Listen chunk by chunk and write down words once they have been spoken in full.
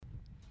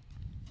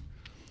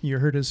You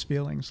hurt his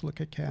feelings.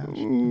 Look at Cash.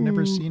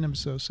 Never seen him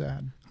so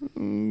sad.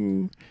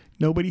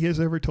 Nobody has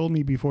ever told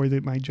me before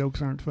that my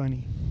jokes aren't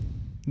funny.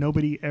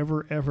 Nobody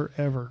ever, ever,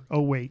 ever.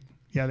 Oh, wait.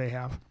 Yeah, they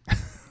have.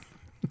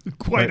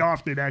 Quite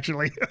often,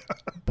 actually.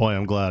 Boy,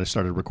 I'm glad I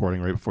started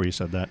recording right before you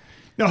said that.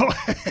 No.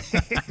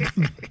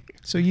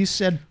 So you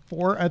said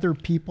 4 other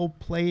people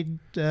played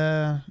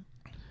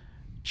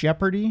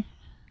Jeopardy?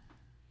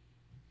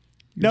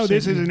 No,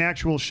 this is an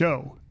actual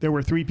show. There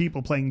were 3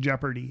 people playing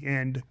Jeopardy,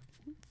 and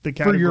the For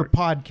category. your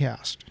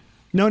podcast.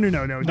 No. No,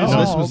 this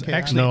was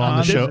actually on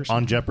the show Jeopardy.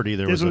 on Jeopardy.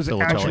 There This was a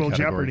was Philatelic actual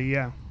category. Jeopardy,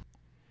 yeah.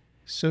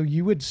 So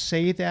you would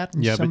say that,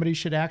 and Yeah, but- somebody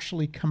should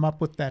actually come up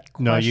with that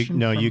No,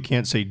 question? you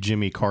can't say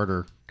Jimmy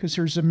Carter Because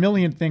there's a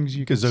million things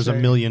you could because there's say.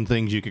 a million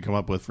things you could come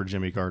up with for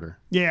Jimmy Carter.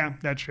 Yeah,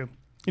 that's true.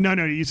 No,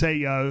 you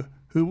say,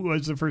 who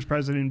was the first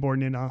president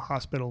born in a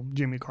hospital?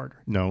 Jimmy Carter.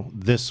 No,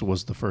 this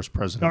was the first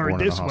president Or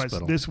born in a this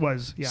hospital.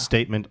 was, yeah.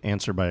 Statement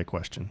answered by a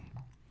question.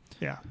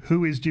 Yeah.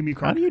 Who is Jimmy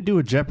Carter? How do you do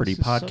a Jeopardy This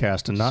is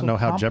podcast and not so know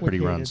how Jeopardy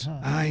complicated,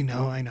 runs? huh? I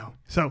know.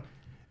 So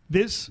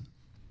this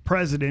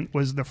president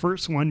was the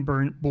first one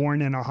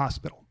born in a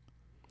hospital.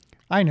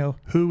 I know.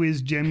 Who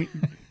is Jimmy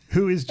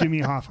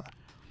Hoffa?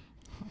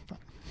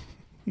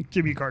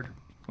 Jimmy Carter.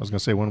 I was going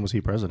to say, when was he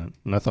president?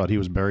 And I thought he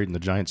was buried in the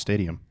Giant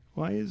Stadium.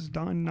 Why is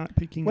Don not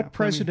picking up? What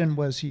president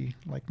was he?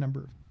 Like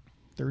number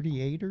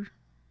 38 or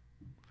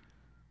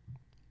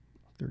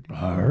 30?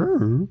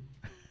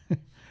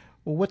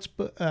 Well,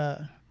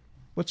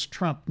 what's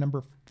Trump,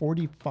 number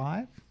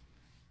 45?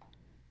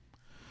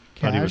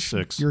 Thought he was Cash,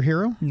 6. Your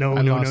hero? No.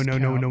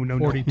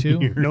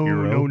 42.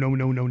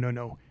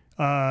 No.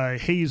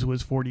 Hayes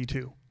was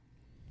 42.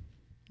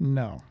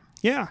 No.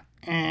 Yeah.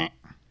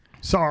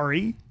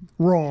 Sorry.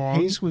 Wrong.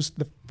 Hayes was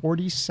the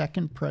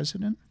 42nd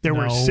president? There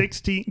were No.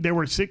 16. There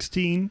were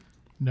 16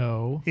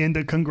 No. in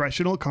the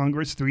Congressional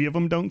Congress. 3 of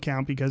them don't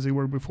count because they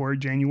were before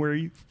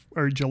July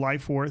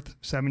 4th,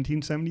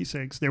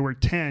 1776. There were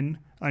 10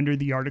 under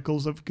the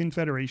Articles of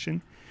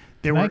Confederation.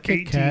 There Can I were kick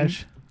 18.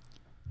 Cash?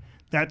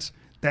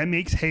 That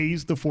makes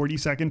Hayes the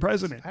 42nd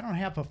president. I don't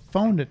have a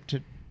phone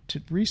to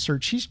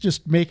research. He's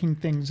just making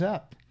things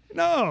up.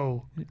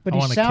 No. But I he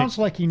wanna sounds kick-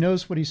 like he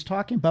knows what he's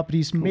talking about, but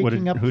he's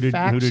making up who did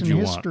facts and you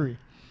want? history.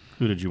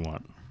 Who did you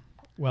want?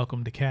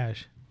 Welcome to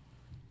Cash.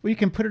 Well, you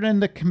can put it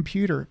in the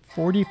computer.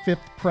 45th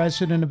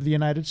president of the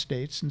United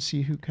States and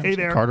see who comes Hey up.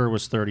 there. Carter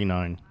was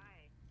 39.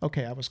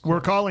 Okay, I was close.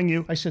 We're calling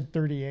you. I said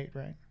 38,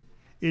 right?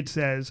 It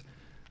says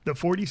the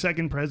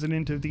 42nd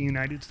president of the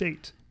United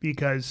States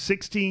because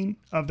 16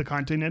 of the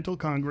Continental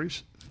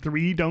Congress,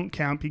 3 don't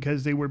count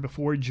because they were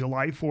before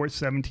July 4th,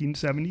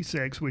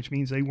 1776, which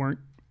means they weren't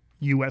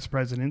U.S.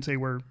 presidents. They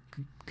were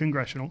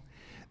congressional.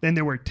 Then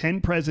there were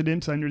 10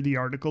 presidents under the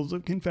Articles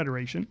of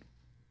Confederation.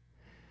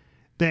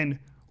 Then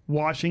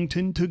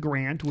Washington to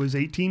Grant was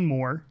 18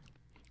 more,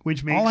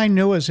 which makes All I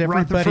know is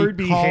Rutherford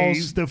B. everybody calls.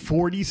 Hayes the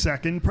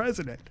 42nd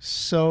president.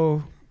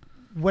 So,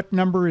 what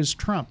number is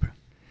Trump?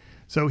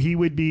 So he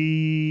would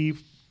be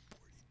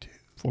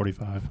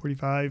 45.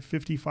 45,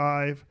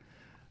 55,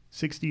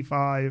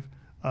 65,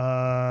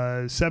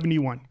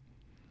 71.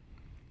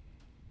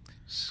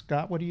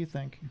 Scott, what do you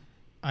think?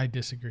 I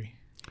disagree.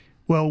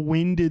 Well,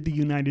 when did the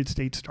United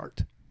States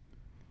start?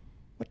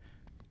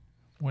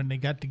 When they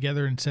got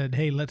together and said,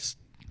 "Hey, let's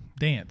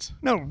dance."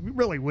 No,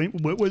 really.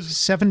 What was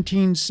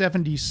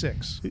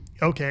 1776.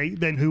 okay?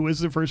 Then who was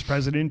the first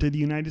president of the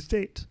United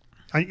States?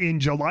 In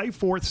July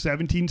 4th,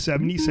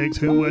 1776,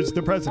 who was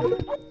the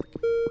president?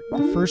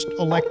 The first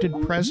elected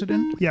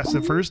president? Yes,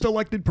 the first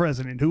elected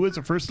president. Who was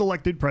the first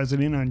elected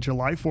president on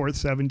July 4th,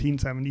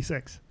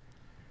 1776?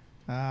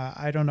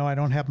 I don't know. I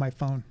don't have my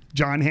phone.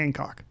 John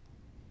Hancock.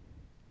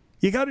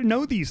 You got to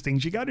know these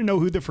things. You got to know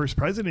who the first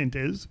president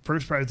is.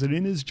 First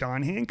president is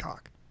John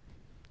Hancock.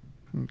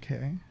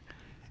 Okay.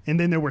 And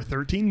then there were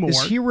 13 more.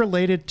 Is he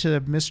related to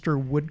Mr.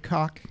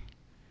 Woodcock?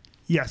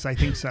 Yes, I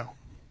think so.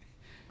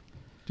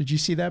 Did you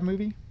see that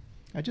movie?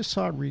 I just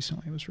saw it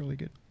recently. It was really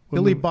good. What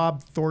Billy movie?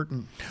 Bob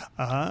Thornton.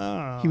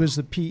 Ah. He was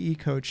the PE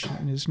coach,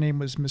 and his name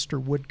was Mr.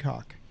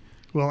 Woodcock.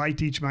 Well, I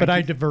teach my But I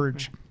kids-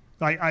 diverge.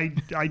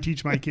 I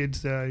teach my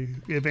kids,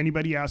 if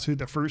anybody asks who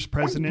the first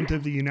president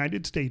of the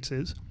United States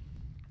is,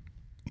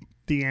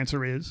 the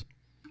answer is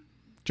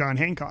John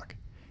Hancock.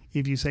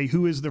 If you say,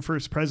 who is the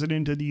first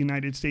president of the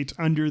United States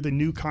under the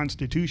new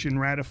Constitution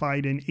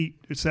ratified in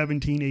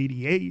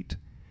 1788,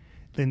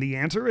 then the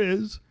answer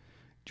is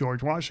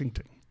George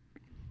Washington.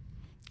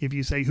 If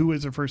you say, who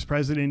is the first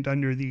president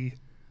under the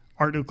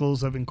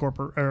Articles of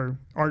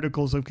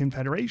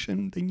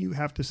Confederation, then you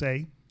have to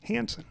say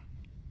Hanson.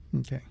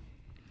 Okay.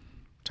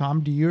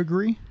 Tom, do you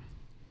agree?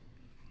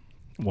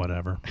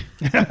 Whatever.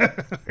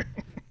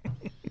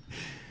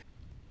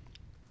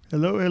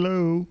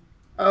 Hello.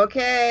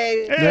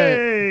 Okay.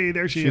 Hey,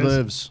 there she She is.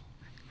 lives.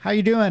 How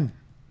you doing?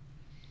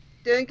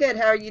 Doing good.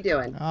 How are you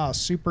doing? Oh,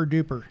 super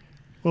duper.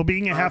 Well,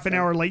 being a half an Awesome.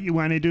 hour late, you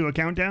want to do a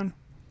countdown?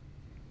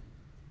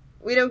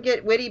 We don't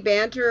get witty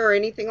banter or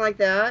anything like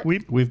that?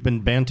 We've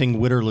been banting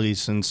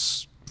Witterly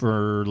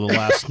for the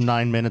last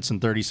 9 minutes and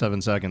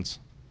 37 seconds.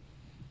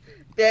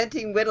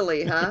 Banting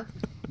wittily, huh?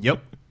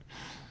 Yep.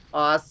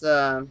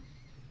 Awesome.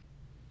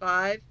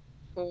 5,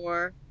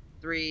 4,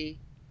 3,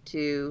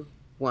 2,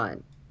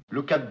 1.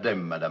 Look at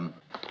them, madam.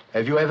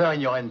 Have you ever in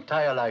your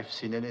entire life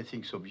seen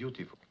anything so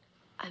beautiful?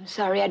 I'm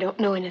sorry, I don't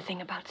know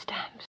anything about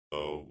stamps.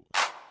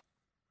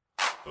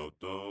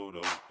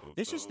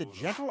 This is the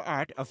gentle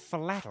art of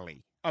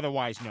philately,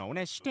 otherwise known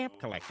as stamp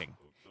collecting.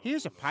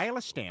 Here's a pile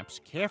of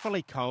stamps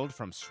carefully culled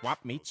from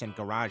swap meets and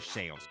garage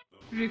sales.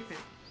 Rufus,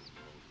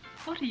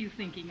 what are you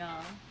thinking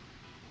of?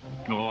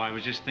 Oh, I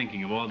was just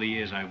thinking of all the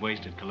years I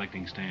wasted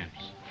collecting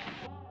stamps.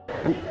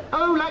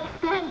 Oh, like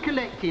stamp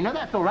collecting. No,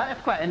 that's all right.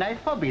 That's quite a nice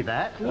hobby,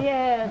 that.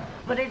 Yes,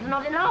 but it's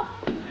not enough.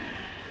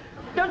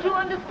 Don't you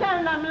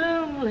understand? I'm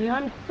lonely.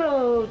 I'm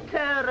so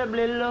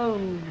terribly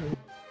lonely.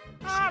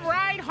 All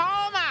right,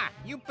 Homer!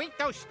 You beat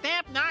those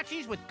stamp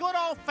Nazis with good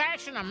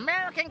old-fashioned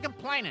American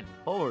complaining.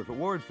 Homer, if it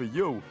weren't for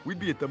you, we'd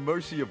be at the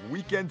mercy of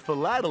weekend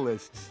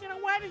philatelists. You know,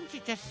 why didn't you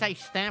just say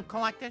stamp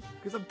collectors?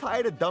 Because I'm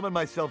tired of dumbing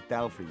myself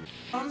down for you.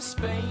 From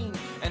Spain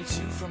and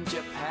 2 from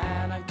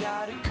Japan. I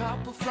got a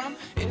couple from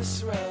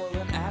Israel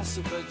and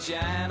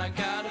Azerbaijan. I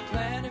got a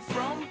plenty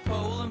from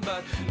Poland,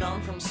 but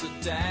none from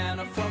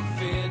Sudan or from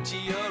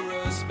Fiji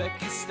or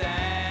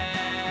Uzbekistan.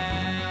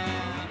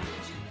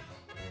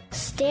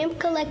 Stamp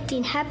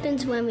collecting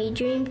happens when we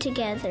dream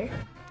together.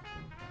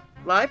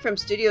 Live from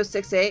Studio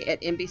 6A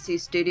at NBC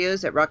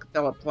Studios at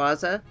Rockefeller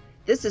Plaza,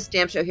 this is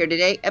Stamp Show Here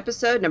Today,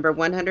 episode number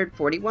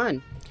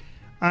 141.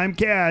 I'm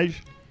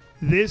Cash.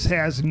 This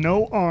has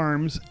no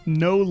arms,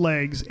 no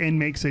legs, and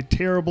makes a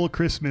terrible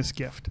Christmas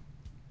gift.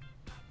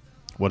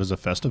 What is a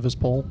Festivus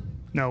pole?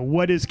 No,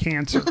 what is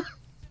cancer?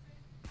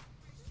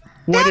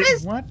 What?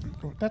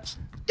 That's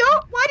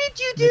Why did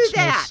you do makes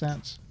that? no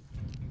sense.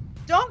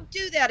 Don't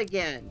do that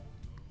again.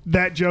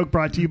 That joke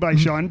brought to you by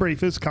Sean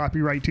Brafus,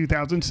 copyright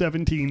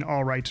 2017,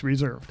 all rights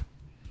reserved.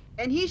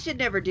 And he should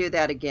never do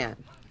that again.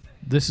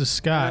 This is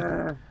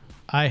Scott.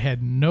 I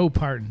had no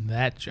part in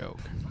that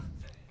joke.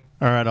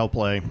 All right, I'll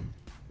play.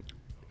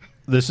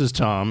 This is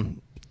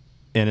Tom,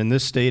 and in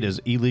this state is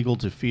illegal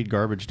to feed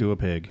garbage to a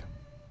pig.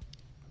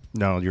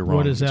 No, you're wrong.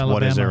 What is Alabama?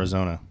 What is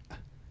Arizona?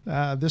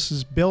 This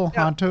is Bill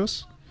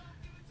Hontos,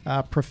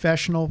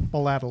 professional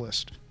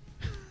philatelist.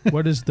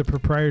 What is the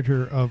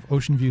proprietor of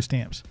Ocean View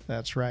Stamps?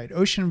 That's right.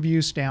 Ocean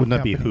View Stamp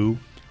Wouldn't that Company. be who?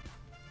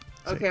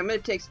 Okay, I'm going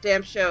to take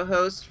Stamp Show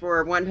host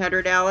for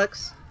 100,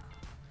 Alex.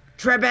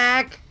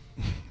 Trebek.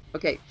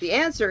 Okay, the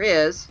answer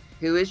is,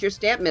 who is your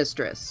stamp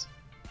mistress?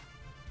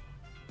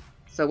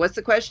 So what's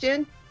the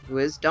question? Who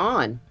is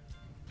Dawn?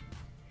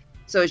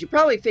 So as you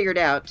probably figured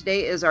out,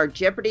 today is our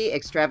Jeopardy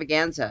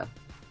extravaganza.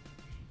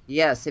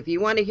 Yes, if you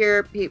want to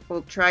hear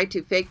people try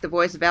to fake the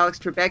voice of Alex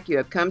Trebek, you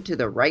have come to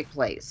the right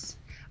place.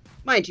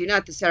 Mind you,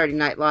 not the Saturday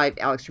Night Live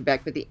Alex Trebek,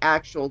 but the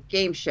actual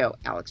game show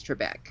Alex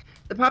Trebek.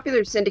 The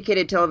popular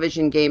syndicated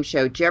television game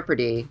show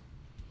Jeopardy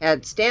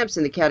had stamps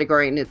in the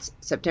category in its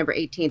September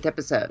 18th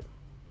episode.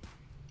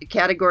 The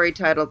category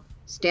titled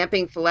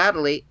Stamping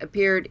Philately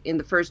appeared in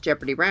the first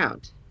Jeopardy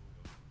round.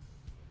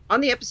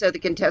 On the episode, the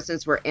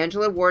contestants were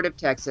Angela Ward of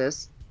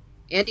Texas,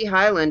 Andy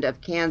Highland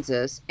of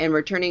Kansas, and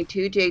returning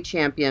 2J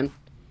champion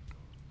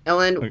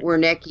Ellen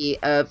Wernecke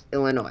of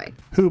Illinois.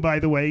 Who, by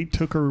the way,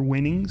 took her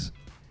winnings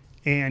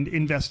and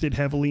invested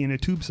heavily in a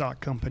tube sock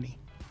company.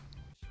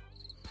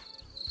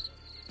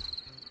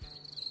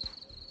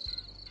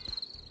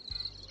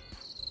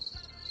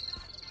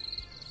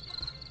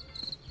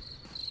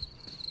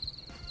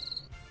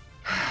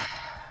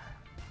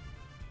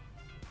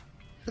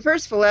 The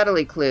first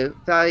philately clue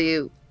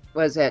value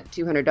was at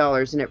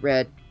 $200, and it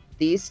read,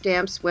 "These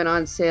stamps went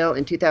on sale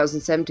in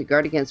 2007 to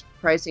guard against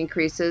price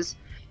increases,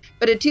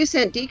 but a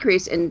 2-cent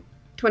decrease in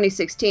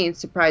 2016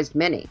 surprised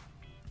many."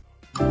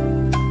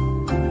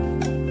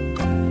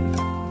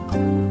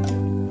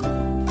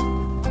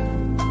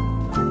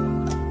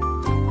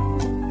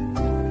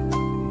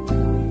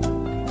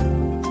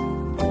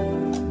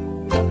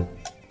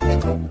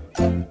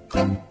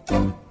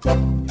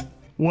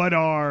 What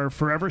are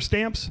forever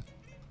stamps?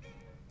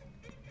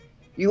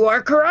 You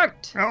are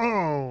correct.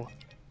 Oh.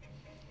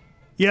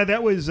 Yeah,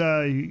 that was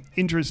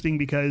interesting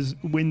because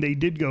when they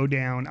did go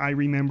down, I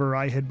remember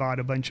I had bought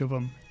a bunch of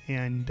them,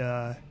 and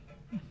it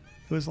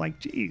was like,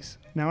 geez,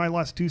 now I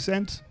lost 2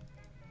 cents.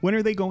 When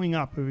are they going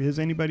up? Does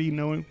anybody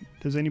know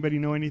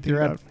anything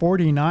They're about at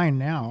 49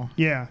 now.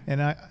 Yeah.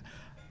 And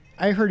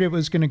I heard it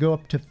was going to go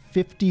up to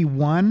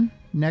 51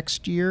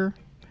 next year,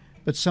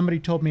 but somebody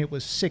told me it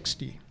was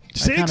 60.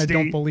 60? I kind of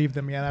don't believe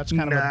them. Yeah, that's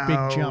kind of a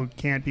big jump.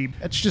 Can't be.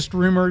 It's just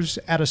rumors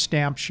at a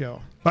stamp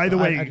show. By the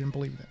way, I didn't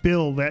believe that.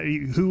 Bill,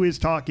 who is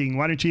talking?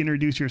 Why don't you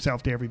introduce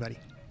yourself to everybody?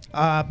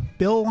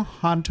 Bill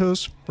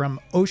Hontos from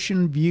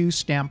Ocean View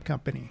Stamp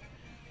Company.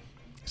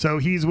 So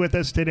he's with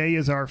us today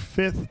as our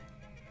 5th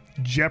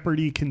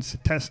Jeopardy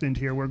contestant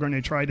here. We're going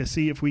to try to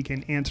see if we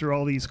can answer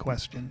all these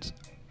questions.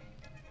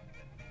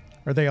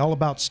 Are they all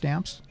about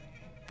stamps?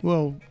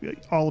 Well,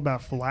 all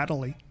about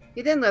philately.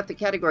 He then left the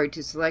category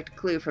to select a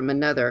clue from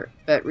another,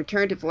 but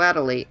returned to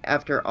philately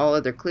after all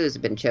other clues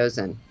had been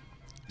chosen.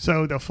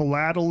 So the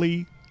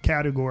philately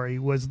category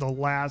was the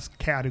last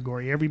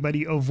category.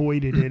 Everybody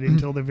avoided it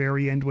until the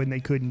very end when they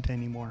couldn't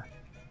anymore.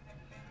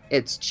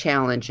 It's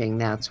challenging,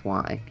 that's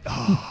why.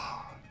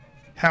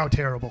 How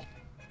terrible.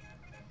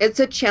 It's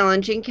a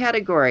challenging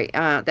category.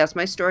 That's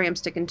my story. I'm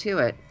sticking to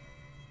it.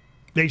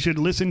 They should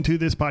listen to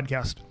this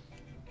podcast.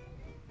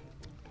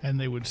 And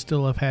they would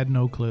still have had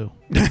no clue.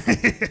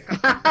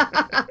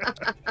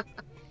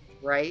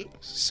 Right?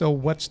 So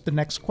what's the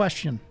next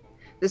question?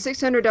 The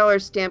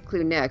 $600 stamp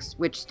clue next,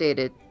 which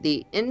stated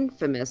the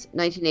infamous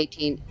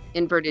 1918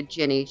 inverted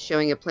Jenny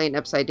showing a plane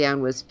upside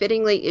down was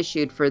fittingly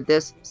issued for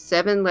this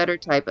 7-letter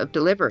type of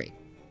delivery.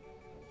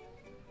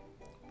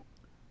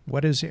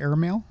 What is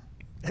airmail?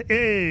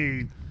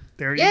 Hey,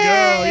 there you Yay!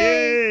 go.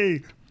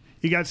 Yay!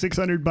 You got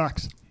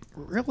 $600.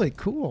 Really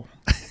cool.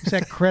 Is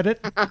that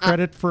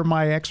credit for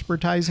my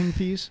expertising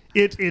fees?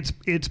 It's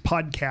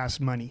podcast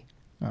money.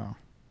 Oh.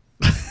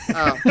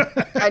 Oh,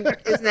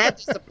 isn't that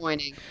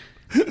disappointing?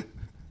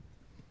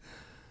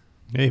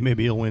 Hey,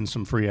 maybe you'll win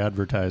some free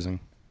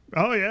advertising.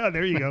 Oh yeah,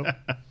 there you go.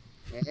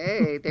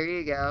 Hey, there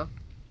you go.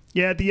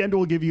 Yeah, at the end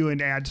we'll give you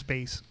an ad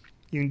space.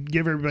 You can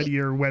give everybody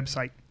your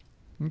website.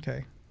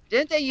 Okay.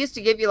 Didn't they used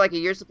to give you like a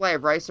year's supply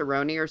of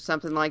Rice-A-Roni or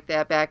something like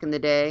that back in the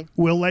day?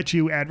 We'll let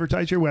you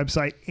advertise your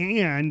website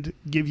and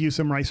give you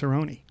some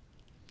Rice-A-Roni.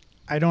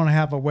 I don't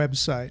have a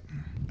website.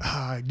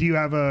 Do you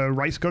have a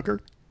rice cooker?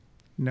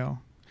 No.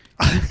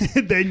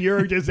 Then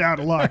you're just out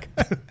of luck.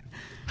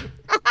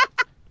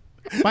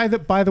 By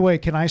the way,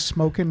 can I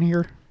smoke in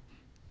here?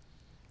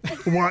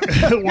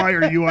 Why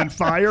are you on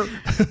fire? Go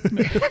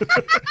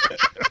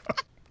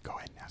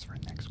ahead and ask for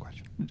the next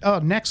question. Oh,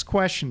 next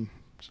question.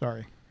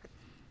 Sorry.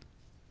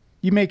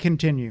 You may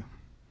continue.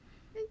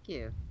 Thank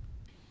you.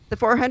 The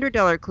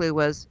 $400 clue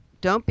was,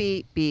 don't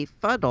be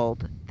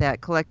befuddled that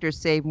collectors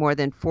saved more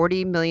than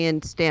 40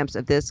 million stamps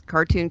of this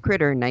cartoon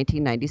critter in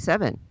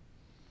 1997.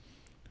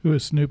 Who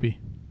is Snoopy?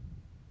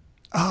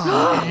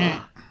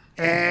 Oh.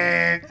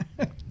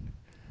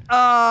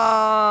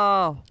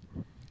 Oh.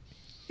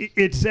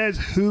 It says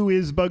who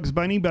is Bugs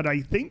Bunny, but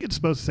I think it's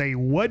supposed to say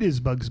what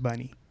is Bugs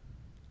Bunny.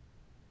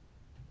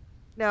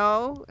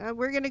 No,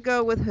 we're going to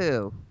go with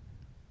who.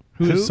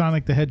 Who is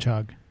Sonic the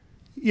Hedgehog?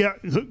 Yeah,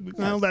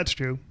 well, that's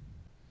true.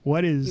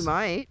 What is... You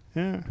might.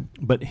 Yeah.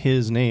 But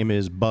his name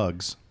is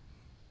Bugs.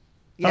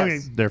 Yes. Okay.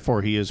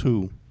 Therefore, he is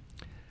who?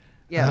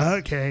 Yes.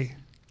 Okay.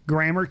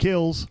 Grammar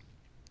kills.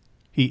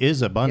 He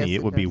is a bunny. Yes,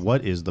 it would be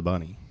what is the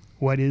bunny?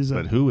 What is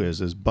But who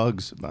is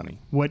Bugs Bunny?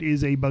 What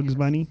is a Bugs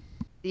Bunny?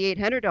 The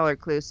 $800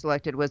 clue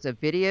selected was a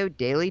video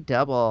daily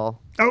double.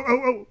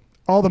 Oh.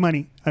 All the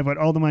money. I want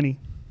all the money.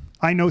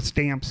 I know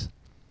stamps.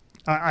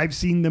 I've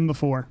seen them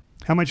before.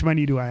 How much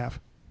money do I have?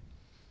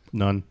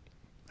 None.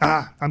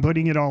 I'm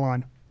putting it all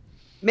on.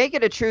 Make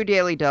it a true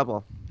daily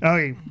double.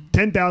 Okay,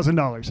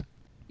 $10,000.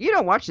 You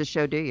don't watch the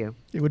show, do you?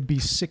 It would be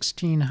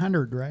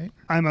 1,600, right?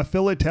 I'm a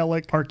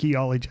philatelic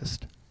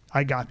archaeologist.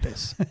 I got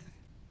this.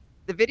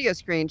 The video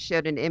screen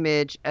showed an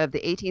image of the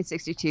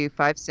 1862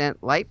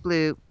 5-cent light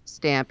blue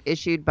stamp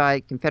issued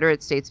by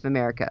Confederate States of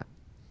America.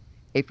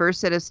 A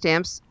first set of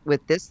stamps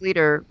with this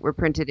leader were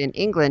printed in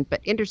England but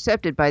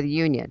intercepted by the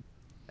Union.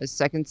 A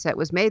second set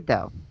was made,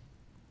 though.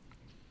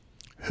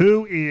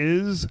 Who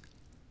is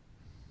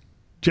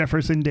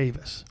Jefferson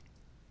Davis?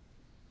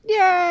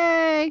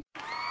 Yay!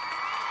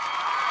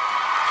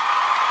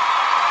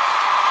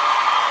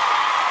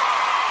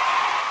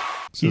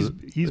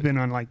 He's been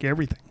on like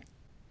everything.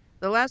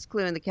 The last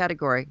clue in the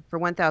category, for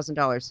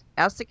 $1,000,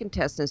 asked the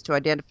contestants to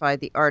identify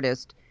the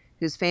artist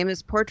whose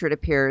famous portrait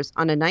appears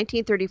on a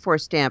 1934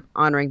 stamp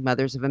honoring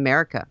Mothers of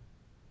America.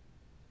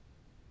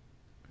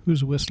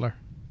 Who's Whistler?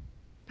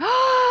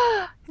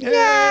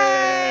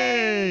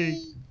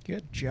 Yay!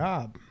 Good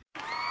job.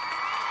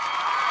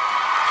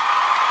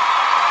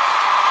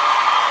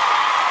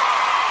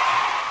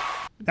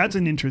 That's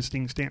an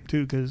interesting stamp,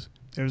 too, because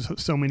there's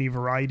so many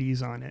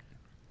varieties on it.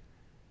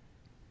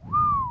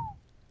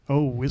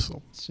 Oh,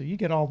 whistle. So you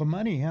get all the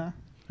money, huh?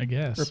 I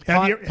guess. Or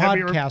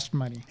podcast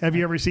money. Have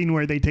you ever seen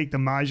where they take the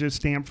Maja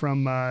stamp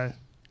from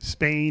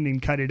Spain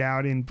and cut it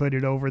out and put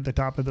it over the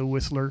top of the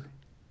Whistler?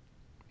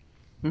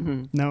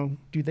 Mm-hmm. No.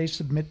 Do they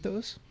submit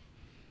those?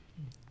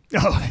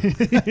 Oh,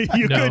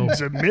 you No. couldn't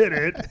submit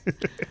it.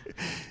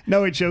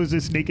 No, it shows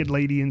this naked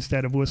lady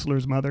instead of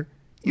Whistler's mother.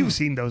 You've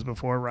seen those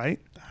before, right?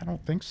 I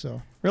don't think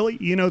so. Really?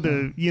 You know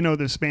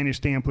the Spanish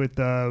stamp with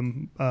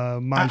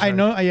Maja. I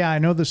know. Yeah, I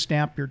know the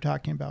stamp you're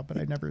talking about, but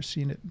I've never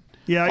seen it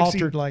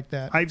altered like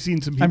that. I've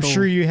seen some people. I'm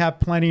sure you have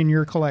plenty in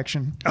your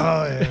collection.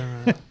 Oh,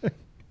 yeah.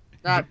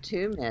 Not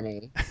too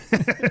many.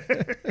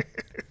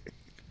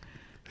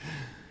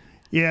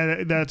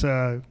 Yeah, that's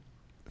a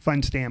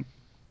fun stamp.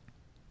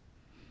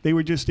 They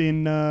were just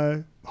in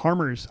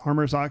Harmer's.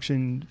 Harmer's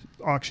auctioned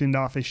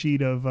off a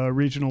sheet of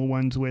original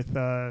ones with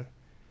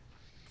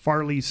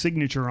Farley's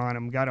signature on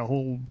them. Got a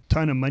whole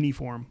ton of money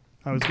for them.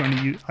 I was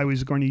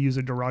going to use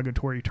a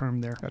derogatory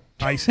term there.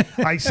 I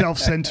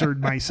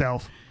self-censored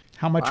myself.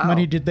 How much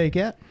money did they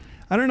get?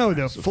 I don't know.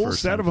 The That's the full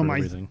first set time of them. for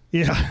everything.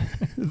 Yeah,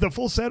 the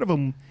full set of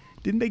them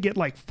Didn't they get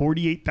like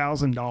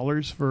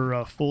 $48,000 for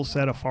a full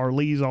set of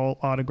Farleys, all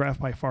autographed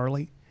by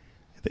Farley?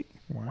 I think.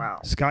 Wow.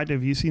 Scott,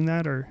 have you seen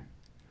that or?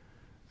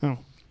 Oh.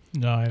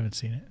 No, I haven't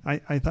seen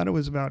it. I thought it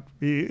was about.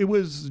 It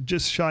was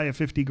just shy of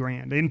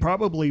 $50,000, and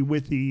probably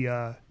with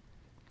the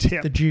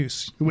tip, The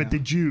juice. with the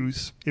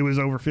juice, it was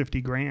over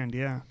 $50,000.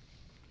 Yeah.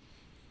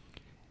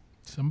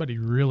 Somebody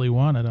really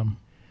wanted them.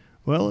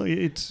 Well,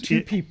 it's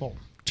Two people.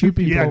 Two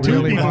people Yeah, two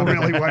really people wanted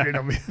really them. wanted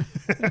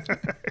them.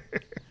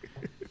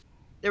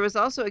 There was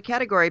also a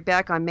category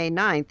back on May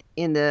 9th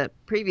in the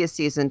previous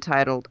season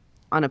titled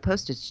On a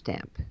Postage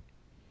Stamp.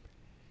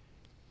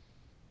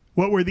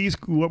 What were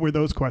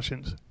those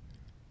questions?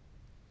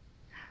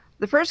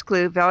 The first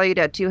clue, valued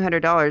at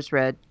 $200,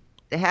 read,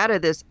 the hat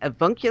of this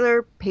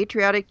avuncular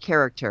patriotic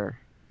character.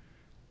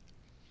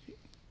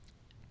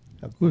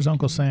 Who's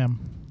Uncle Sam?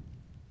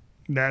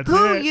 That's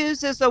Who it.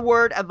 uses the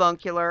word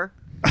avuncular?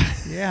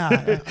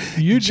 Yeah.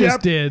 You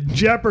just did.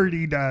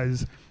 Jeopardy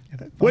does.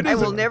 I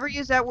will never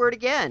use that word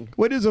again.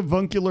 What does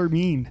avuncular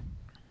mean?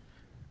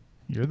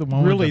 You're the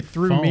one really with the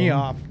threw phone. me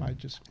off. I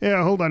just.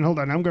 Yeah, hold on.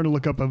 I'm going to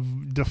look up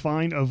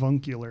define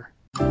avuncular.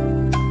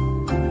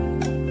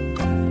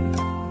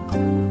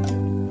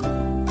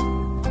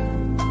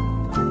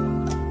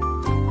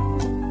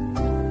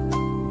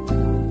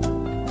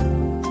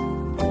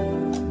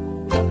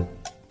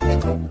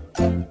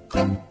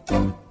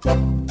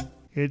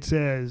 It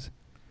says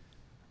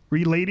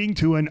relating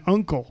to an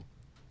uncle.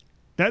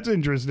 That's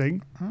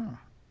interesting.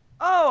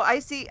 Oh, I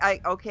see.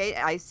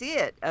 I see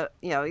it.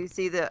 You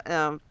see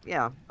the,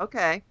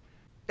 okay.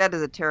 That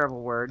is a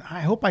terrible word. I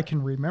hope I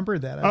can remember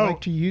that. I'd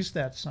like to use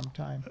that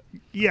sometime.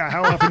 Yeah,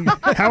 how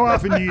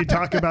often do you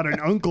talk about an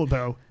uncle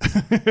though?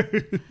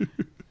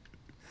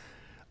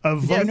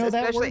 Yes,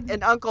 especially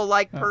an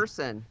uncle-like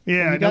person.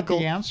 Yeah, you an got uncle.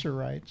 the answer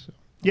right. So.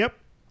 Yep.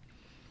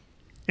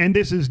 And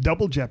this is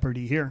double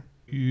jeopardy here.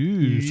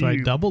 Ooh, so I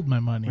doubled my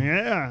money.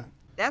 Yeah.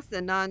 That's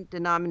the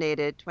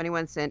non-denominated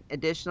 21-cent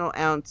additional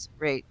ounce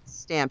rate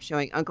stamp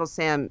showing Uncle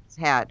Sam's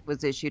hat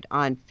was issued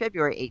on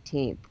February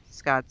 18th,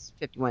 Scott's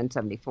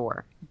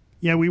 5174.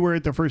 Yeah, we were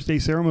at the first day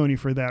ceremony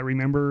for that,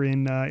 remember,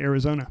 in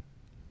Arizona.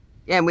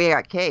 Yeah, and we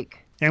got cake.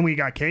 And we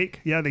got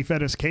cake. Yeah, they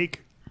fed us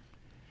cake.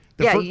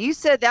 You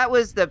said that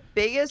was the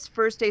biggest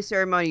first day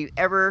ceremony you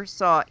ever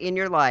saw in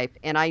your life,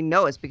 and I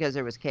know it's because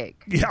there was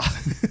cake. Yeah.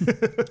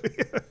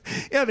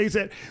 Yeah, they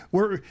said,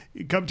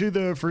 come to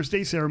the first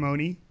day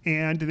ceremony,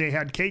 and they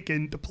had cake,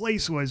 and the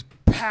place was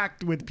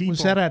packed with people.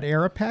 Was that at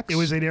Arapex? It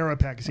was at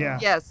Arapex, yeah.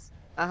 Yes.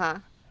 Uh-huh.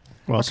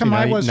 Well, How come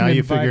I wasn't now you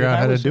invited? figure out I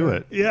how to was do there.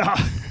 it.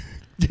 Yeah.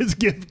 Just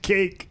give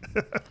cake.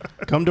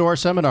 Come to our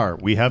seminar.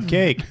 We have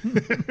cake.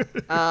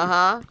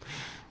 Uh-huh.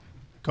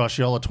 Cost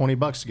you all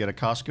 $20 to get a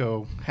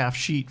Costco half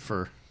sheet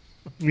for.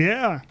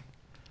 Yeah.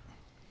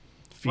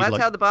 Well,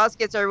 that's how the boss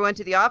gets everyone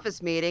to the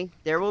office meeting.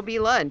 There will be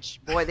lunch.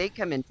 Boy, they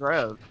come in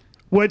droves.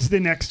 What's the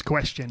next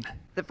question?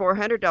 The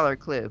 $400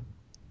 clue.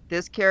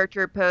 This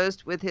character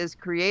posed with his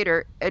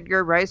creator,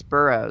 Edgar Rice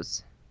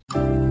Burroughs.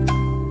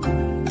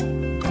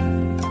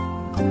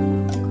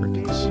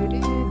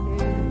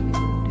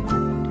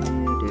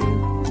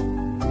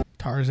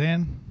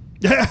 Tarzan?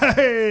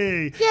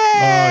 Hey! Yay! He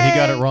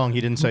got it wrong. He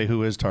didn't say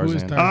who is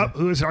Tarzan.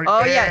 Who is Tarzan?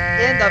 Oh,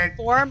 yeah, in the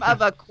form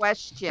of a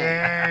question.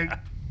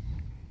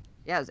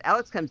 Yes,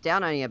 Alex comes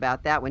down on you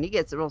about that one. He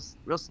gets real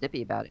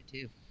snippy about it,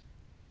 too.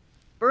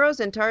 Burroughs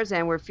and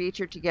Tarzan were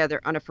featured together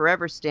on a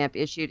Forever stamp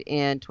issued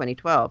in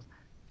 2012.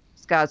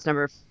 Scott's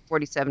number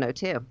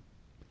 4702.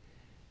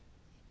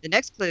 The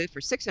next clue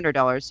for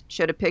 $600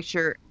 showed a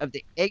picture of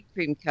the Egg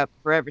Cream Cup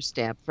Forever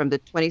stamp from the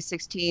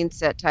 2016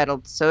 set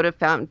titled Soda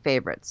Fountain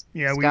Favorites.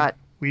 Yeah, Scott,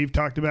 we've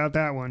talked about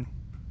that one.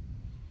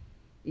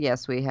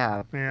 yes, we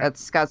have. Yeah.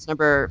 That's Scott's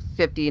number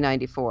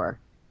 5094.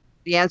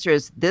 The answer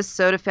is this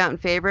soda fountain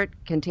favorite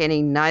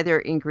containing neither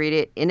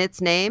ingredient in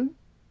its name.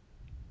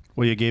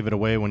 Well, you gave it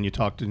away when you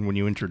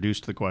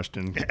introduced the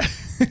question.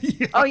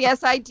 Oh,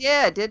 yes, I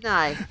did, didn't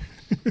I?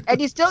 And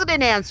you still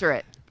didn't answer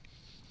it.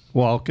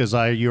 Well, because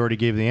you already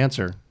gave the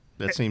answer.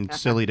 That seemed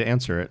silly to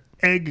answer it.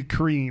 Egg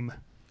cream.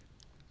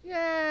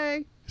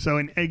 Yay. So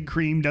an egg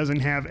cream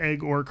doesn't have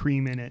egg or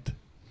cream in it.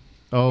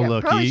 Oh, Yeah,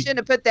 look. probably shouldn't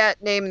have put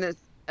that name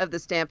of the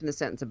stamp in the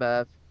sentence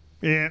above.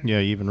 Yeah. Yeah,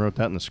 you even wrote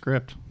that in the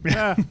script.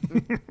 Yeah.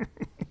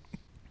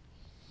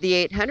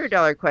 The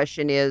 $800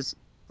 question is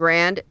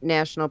Grand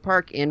National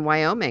Park in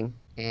Wyoming.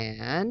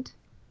 And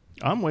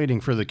I'm waiting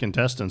for the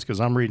contestants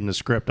because I'm reading the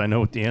script. I know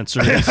what the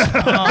answer is.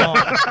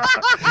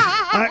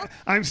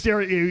 I'm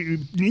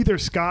staring. Neither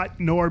Scott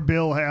nor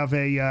Bill have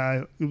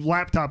a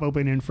laptop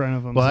open in front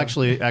of them. Well,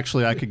 so.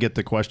 actually, I could get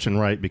the question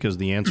right because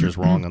the answer is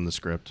wrong on the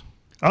script.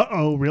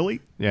 Uh-oh,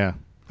 really? Yeah.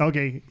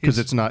 Okay. Because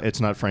it's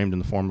not framed in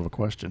the form of a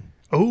question.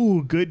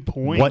 Oh, good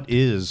point. What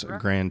is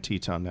Grand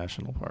Teton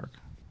National Park?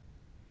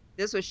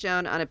 this was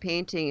shown on a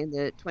painting in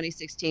the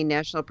 2016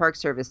 National Park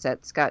Service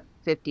set, Scott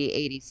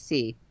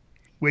 5080C.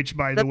 Which,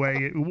 by the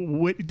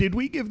way, did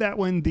we give that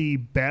one the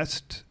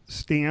best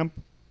stamp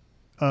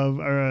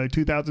of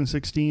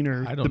 2016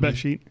 or the best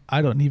sheet?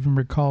 I don't even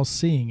recall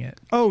seeing it.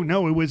 Oh,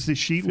 no, it was the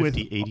sheet with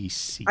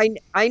 5080C.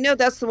 I know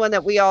that's the one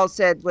that we all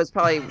said was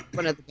probably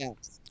one of the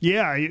best.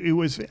 Yeah, it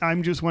was.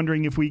 I'm just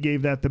wondering if we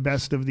gave that the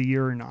best of the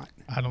year or not.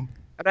 I don't.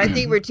 But I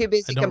think we're too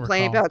busy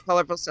complaining recall. about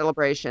colorful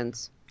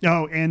celebrations.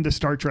 Oh, and the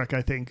Star Trek,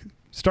 I think.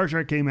 Star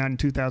Trek came out in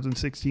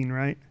 2016,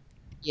 right?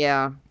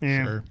 Yeah.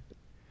 Sure.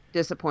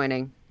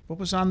 Disappointing. What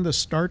was on the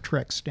Star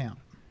Trek stamp?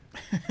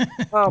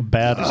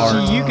 Bad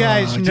art. So you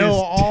guys know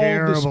just all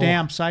terrible. the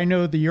stamps. I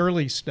know the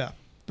early stuff,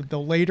 but the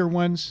later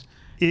ones,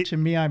 to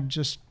me, I'm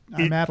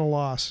at a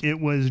loss. It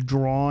was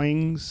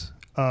drawings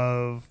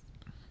of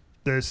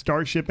the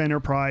Starship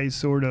Enterprise,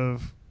 sort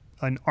of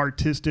an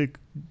artistic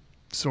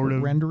sort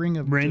of rendering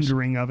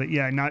of it.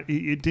 Yeah, not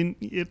it didn't.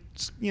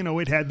 It's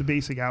it had the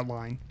basic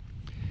outline,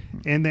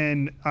 and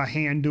then a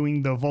hand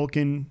doing the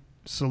Vulcan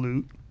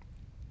salute,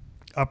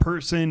 a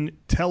person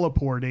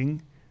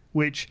teleporting,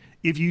 which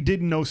if you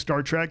didn't know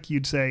Star Trek,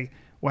 you'd say,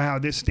 "Wow,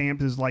 this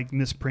stamp is like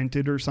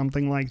misprinted or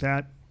something like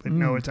that." But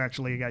no, it's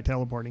actually a guy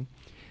teleporting,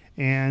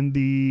 and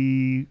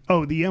the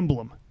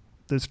emblem.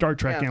 The Star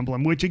Trek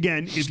emblem, which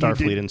again, if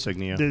Starfleet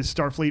insignia. The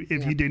Starfleet,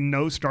 if you didn't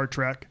know Star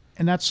Trek.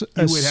 And that's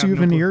a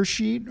souvenir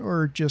sheet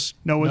or just...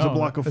 No, it was a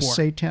block of 4. A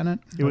say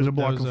tenant? It was a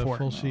block of 4.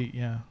 Full sheet,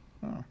 yeah.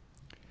 Oh.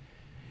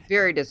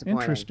 Very disappointing.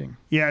 Interesting.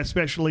 Yeah,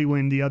 especially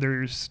when the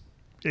others...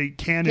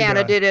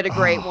 Canada did it a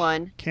great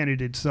one.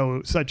 Canada did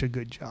such a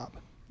good job.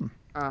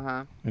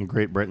 Uh-huh. And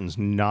Great Britain's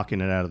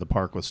knocking it out of the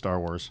park with Star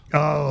Wars.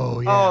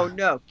 Oh, yeah. Oh,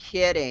 no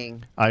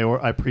kidding.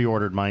 I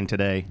pre-ordered mine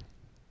today.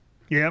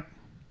 Yep.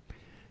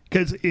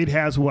 Because it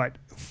has what?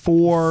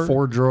 4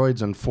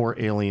 droids and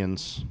 4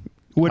 aliens.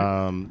 What?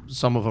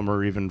 Some of them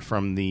are even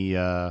from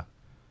the...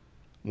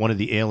 one of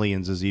the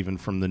aliens is even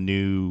from the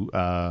new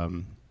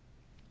The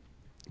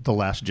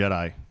Last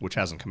Jedi, which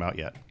hasn't come out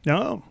yet.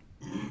 Oh,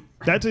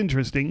 that's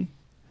interesting.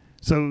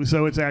 So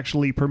it's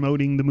actually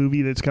promoting the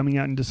movie that's coming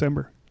out in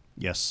December.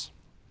 Yes.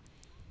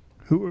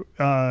 Who?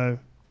 I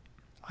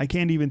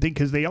can't even think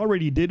because they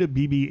already did a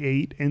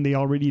BB-8 and they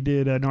already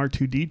did an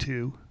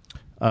R2-D2.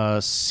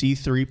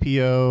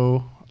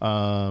 C-3PO.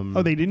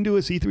 They didn't do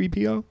a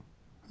C-3PO?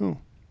 Oh.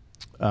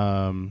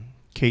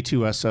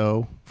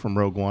 K-2SO from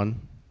Rogue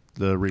One.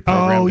 The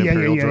reprogrammed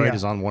Imperial droid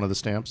is on one of the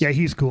stamps. Yeah,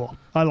 he's cool.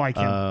 I like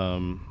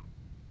him.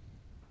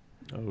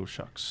 Oh,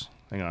 shucks.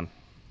 Hang on.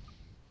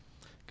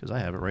 Because I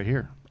have it right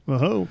here.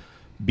 Whoa.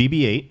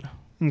 BB-8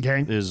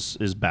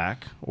 is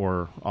back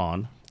or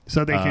on.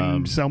 So they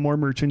can sell more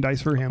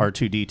merchandise for him.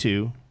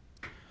 R2-D2,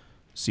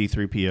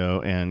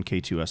 C-3PO, and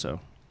K-2SO.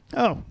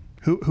 Oh.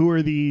 Who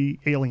are the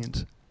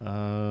aliens?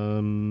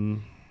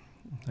 Hang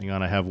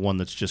on, I have one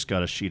that's just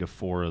got a sheet of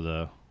 4 of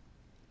the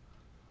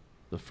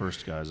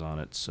first guys on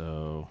it,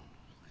 so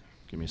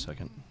give me a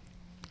second.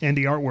 And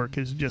the artwork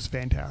is just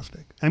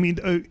fantastic. I mean,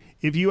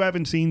 if you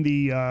haven't seen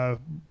the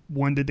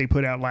one that they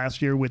put out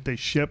last year with the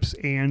ships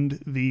and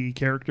the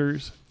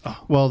characters.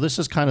 Well, this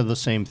is kind of the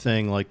same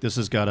thing. Like, this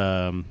has got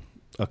a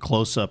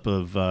close-up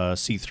of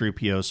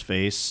C-3PO's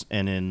face,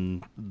 and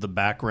in the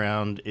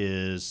background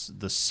is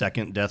the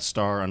second Death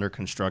Star under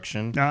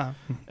construction.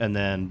 And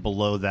then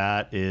below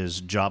that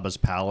is Jabba's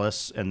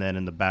palace, and then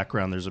in the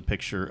background there's a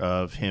picture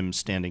of him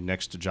standing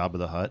next to Jabba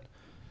the Hutt.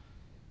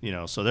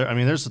 So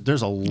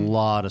there's a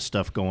lot of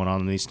stuff going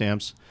on in these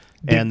stamps.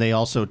 And they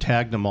also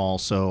tagged them all,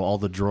 so all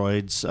the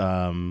droids'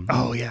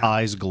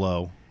 eyes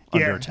glow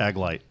under a tag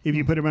light. If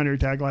you put them under a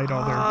tag light,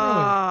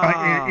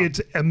 it's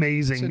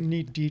amazing. It's a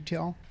neat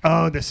detail.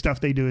 Oh, the stuff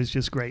they do is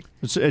just great.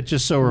 It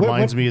just so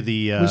reminds me of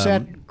the... was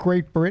that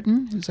Great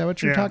Britain? Is that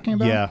what you're talking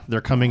about? Yeah, they're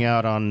coming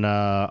out on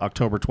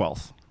October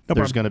 12th.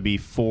 There's going to be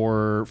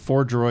four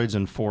droids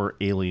and 4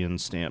 alien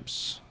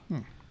stamps.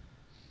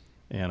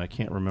 And I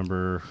can't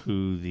remember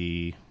who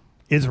the...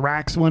 Is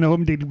Rax one of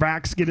them? Did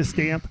Rax get a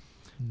stamp?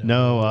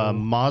 No,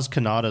 Maz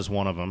Kanata's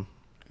one of them.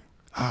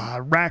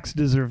 Rax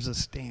deserves a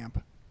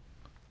stamp.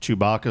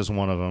 Chewbacca's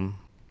one of them.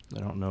 I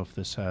don't know if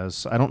this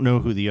has... I don't know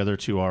who the other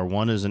 2 are.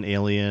 One is an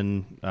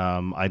alien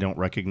I don't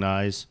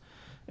recognize.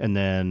 And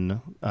then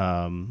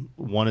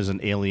one is an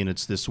alien.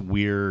 It's this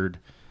weird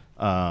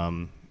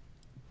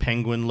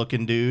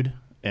penguin-looking dude.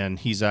 And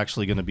he's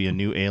actually going to be a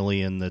new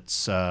alien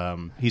that's...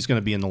 he's going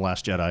to be in The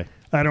Last Jedi.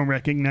 I don't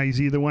recognize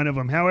either one of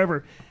them.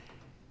 However,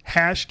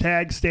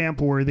 hashtag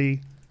stamp-worthy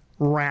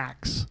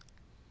Rax.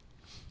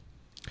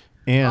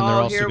 And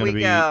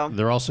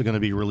they're also going to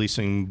be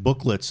releasing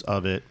booklets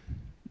of it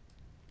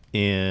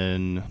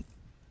in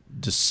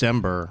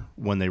December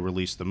when they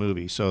release the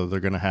movie. So they're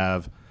going to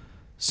have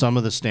some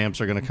of the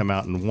stamps are going to come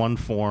out in one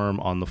form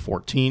on the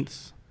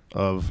 14th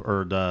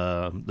or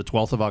the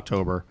 12th of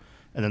October,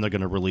 and then they're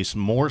going to release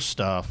more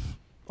stuff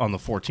on the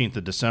 14th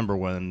of December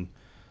when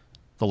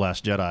The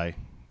Last Jedi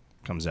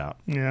comes out.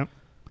 Yeah.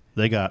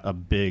 They got a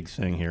big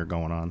thing here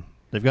going on.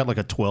 They've got like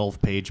a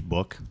 12-page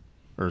book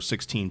or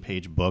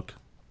 16-page book.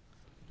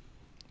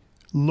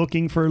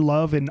 Looking for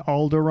love in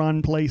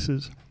Alderaan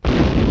places.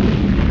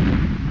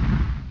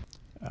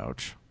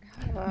 Ouch.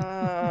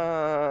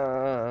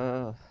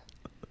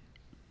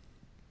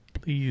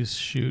 Please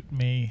shoot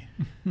me.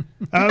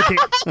 Okay.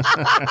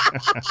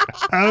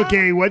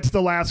 Okay, what's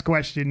the last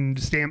question,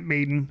 Stamp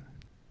Maiden?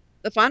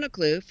 The final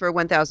clue for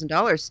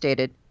 $1,000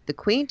 stated, the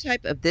queen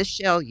type of this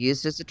shell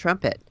used as a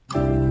trumpet.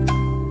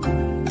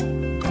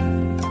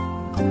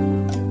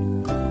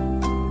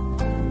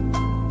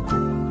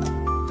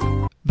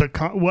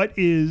 What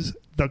is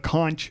the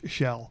conch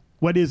shell?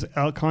 What is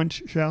a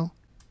conch shell?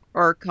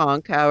 Or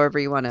conch, however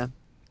you want to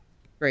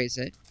phrase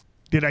it.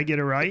 Did I get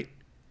it right?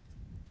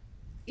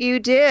 You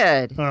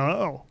did.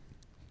 Oh.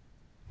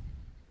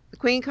 The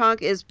queen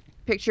conch is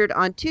pictured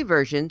on two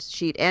versions,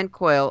 sheet and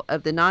coil,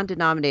 of the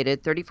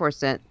non-denominated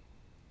 34-cent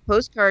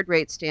postcard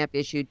rate stamp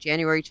issued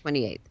January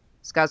 28th.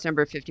 Scott's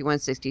number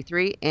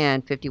 5163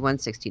 and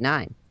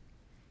 5169.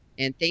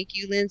 And thank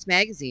you, Lynn's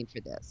Magazine, for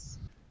this.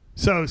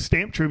 So,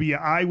 stamp trivia,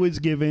 I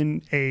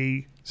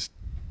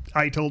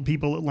told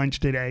people at lunch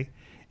today,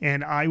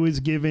 and I was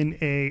given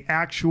a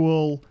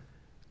actual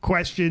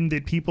question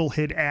that people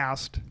had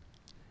asked.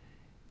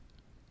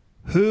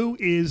 Who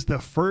is the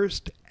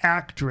first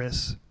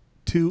actress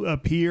to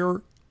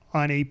appear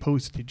on a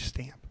postage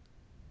stamp?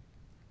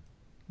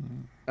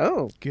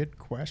 Oh. Good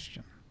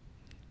question.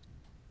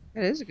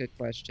 That is a good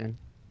question.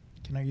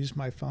 Can I use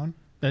my phone?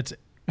 That's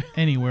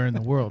anywhere in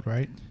the world,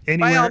 right?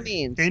 Anywhere, by all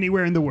means.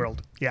 Anywhere in the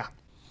world, yeah.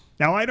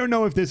 Now, I don't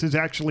know if this is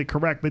actually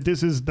correct, but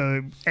this is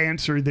the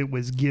answer that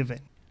was given.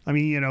 I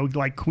mean,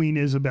 like Queen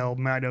Isabel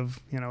might have,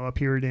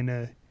 appeared in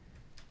a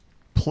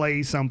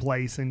play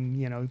someplace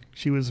and,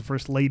 she was the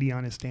first lady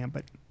on a stamp.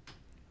 But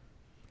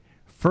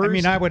first, I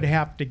mean, I would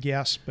have to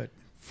guess, but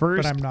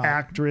I'm not.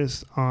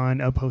 Actress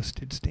on a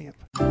postage stamp.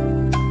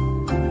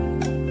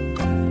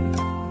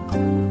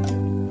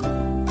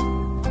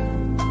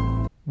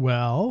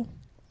 Well,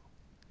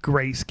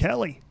 Grace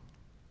Kelly.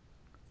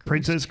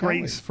 Princess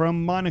Grace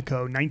from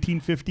Monaco,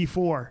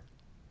 1954.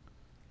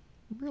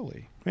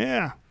 Really?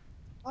 Yeah.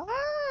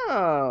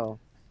 Oh.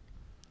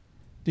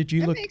 Did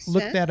you look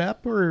that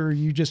up, or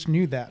you just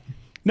knew that?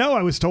 No,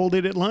 I was told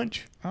it at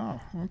lunch.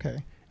 Oh, okay.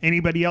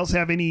 Anybody else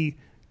have any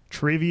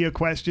trivia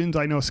questions?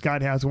 I know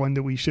Scott has one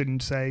that we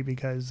shouldn't say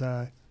because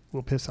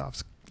we'll piss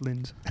off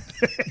Lynn's.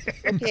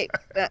 Okay,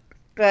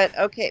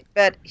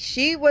 but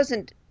she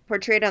wasn't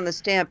portrayed on the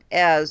stamp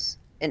as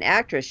an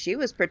actress. She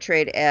was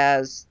portrayed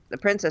as the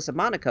Princess of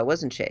Monaco,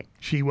 wasn't she?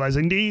 She was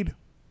indeed,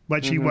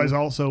 but she was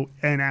also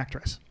an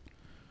actress.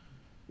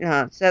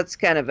 Yeah, so that's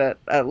kind of a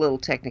little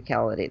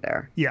technicality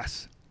there.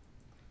 Yes.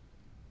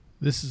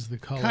 This is the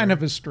color. Kind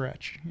of a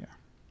stretch, yeah.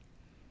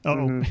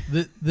 Oh,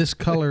 this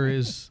color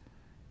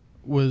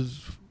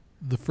was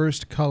the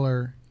first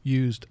color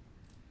used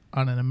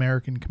on an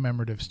American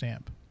commemorative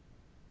stamp.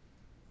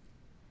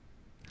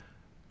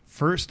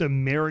 First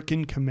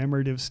American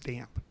commemorative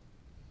stamp.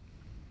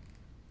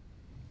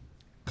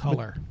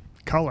 Color.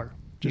 Color.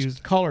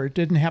 Just color. It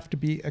didn't have to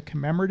be a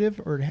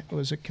commemorative, or it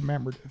was a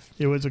commemorative?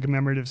 It was a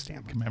commemorative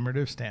stamp.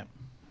 Commemorative stamp.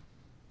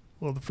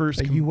 Well, the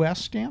first... A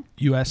U.S. stamp?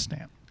 U.S.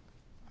 stamp.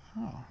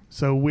 Oh.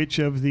 So which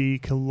of the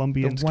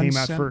Colombians came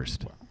out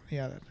first? Well,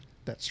 yeah,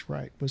 that's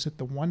right. Was it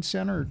the 1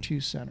 center or 2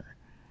 center?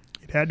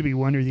 It had to be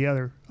one or the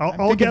other.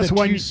 I'll guess the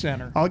one. 2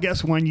 center. I'll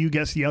guess one. You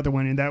guess the other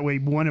one, and that way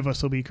one of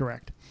us will be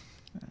correct.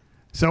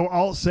 So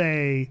I'll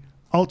say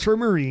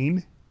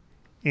ultramarine,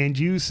 and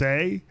you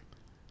say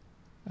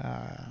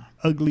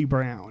ugly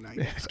brown. I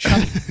guess.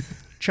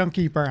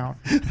 Chunky brown.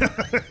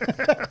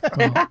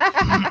 Well,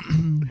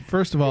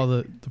 first of all,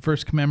 the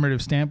first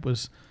commemorative stamp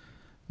was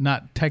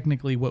not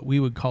technically what we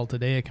would call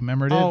today a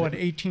commemorative. Oh, in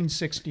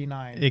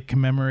 1869. It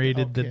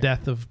commemorated the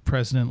death of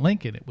President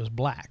Lincoln. It was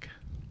black.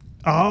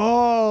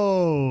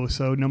 Oh,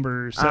 so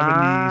number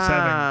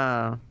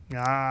 77.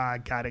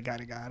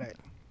 Got it.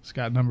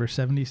 Scott, number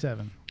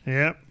 77.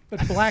 Yep.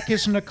 But black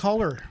isn't a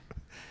color.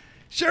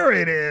 Sure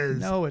it is.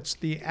 No, it's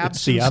the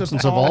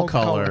absence, of all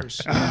color.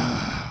 Colors.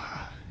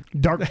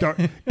 Dark.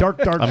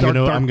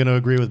 I'm gonna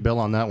agree with Bill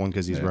on that one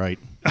because he's right.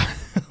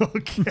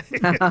 Okay.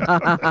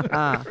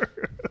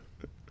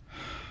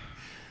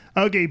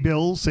 Okay,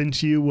 Bill,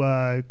 since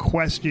you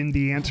questioned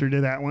the answer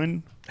to that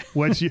one,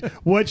 what's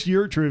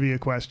your trivia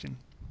question?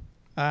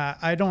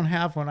 I don't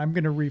have one. I'm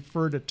going to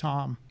refer to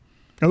Tom.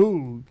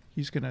 Oh.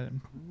 He's going to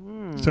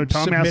So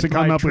Tom has to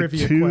come up with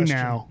 2 question.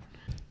 Now.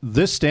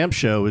 This stamp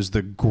show is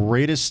the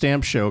greatest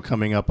stamp show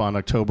coming up on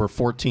October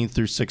 14th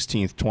through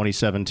 16th,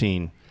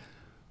 2017.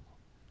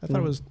 I thought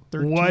it was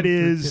 13th. What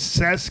is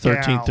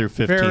Sescow? 13th through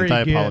 15th. Very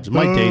I good. apologize.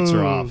 My dates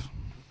are off.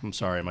 I'm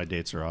sorry, my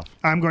dates are off.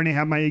 I'm going to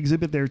have my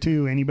exhibit there,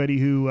 too. Anybody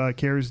who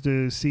cares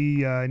to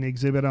see an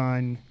exhibit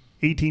on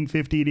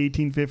 1850 to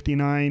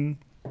 1859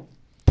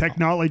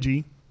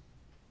 technology.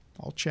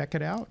 I'll check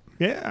it out.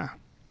 Yeah.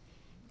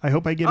 I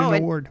hope I get an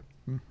award.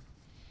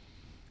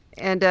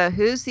 And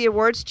who's the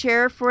awards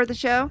chair for the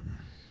show?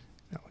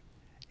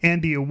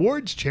 And the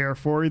awards chair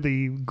for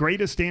the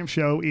greatest stamp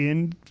show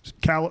in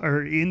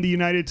the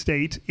United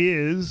States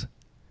is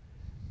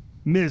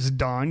Ms.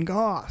 Dawn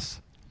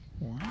Goss.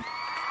 Wow.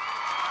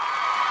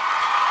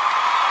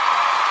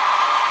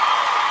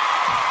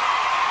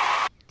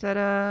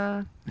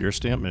 Ta-da! Your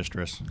stamp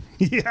mistress.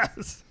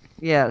 Yes.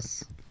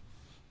 Yes.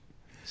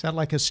 Is that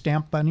like a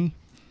stamp bunny?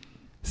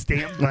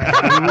 Stamp bunny.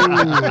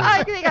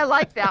 I think I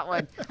like that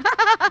one.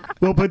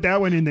 We'll put that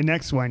one in the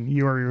next one.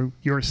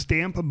 Your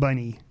stamp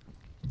bunny.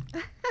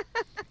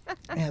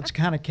 Yeah, it's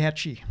kind of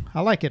catchy.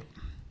 I like it.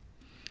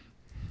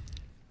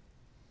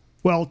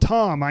 Well,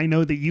 Tom, I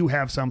know that you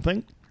have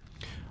something.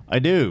 I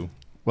do.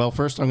 Well,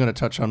 first I'm going to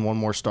touch on one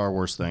more Star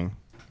Wars thing,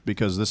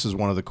 because this is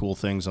one of the cool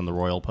things on the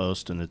Royal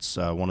Post, and it's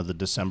one of the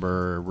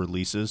December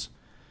releases,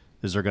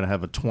 is they're going to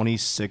have a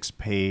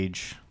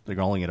 26-page, they're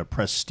calling it a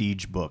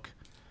prestige book,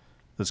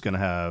 that's going to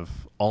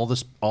have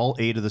all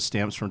 8 of the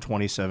stamps from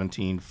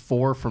 2017,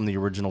 4 from the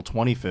original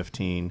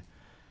 2015,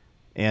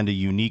 and a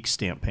unique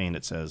stamp pane,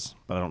 it says,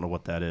 but I don't know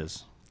what that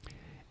is.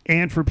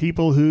 And for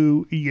people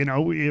who,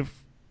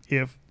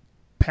 if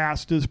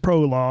past is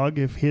prologue,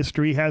 if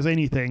history has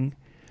anything,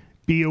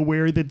 be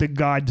aware that the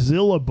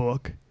Godzilla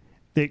book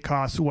that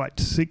costs, what,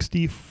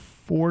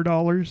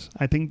 $64?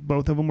 I think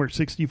both of them were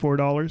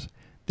 $64.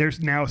 They're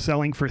now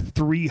selling for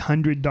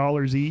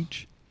 $300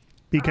 each,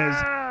 because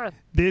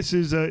this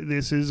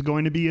is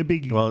going to be a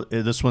biggie. Well,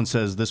 this one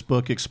says, this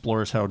book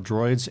explores how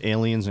droids,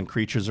 aliens, and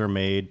creatures are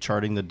made,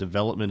 charting the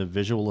development of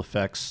visual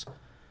effects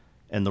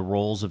and the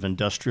roles of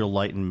Industrial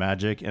Light and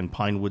Magic and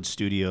Pinewood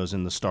Studios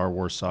in the Star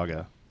Wars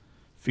saga.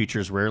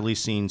 Features rarely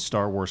seen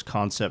Star Wars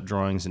concept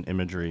drawings and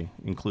imagery.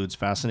 Includes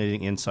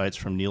fascinating insights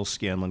from Neil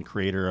Scanlon,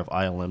 creator of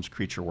ILM's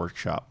Creature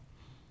Workshop.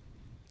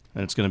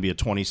 And it's going to be a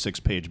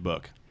 26-page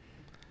book.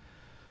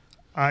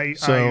 All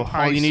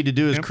you need to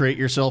do is create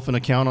yourself an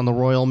account on the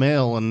Royal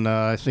Mail, and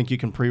I think you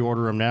can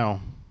pre-order them now.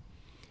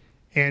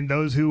 And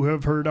those who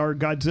have heard our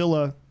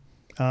Godzilla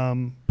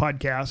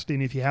podcast,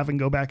 and if you haven't,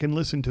 go back and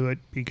listen to it,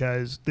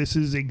 because this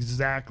is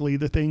exactly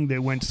the thing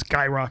that went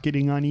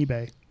skyrocketing on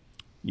eBay.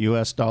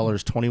 U.S.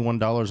 dollars,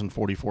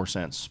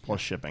 $21.44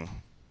 plus shipping.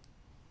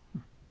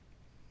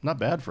 Not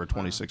bad for a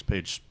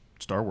 26-page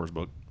Star Wars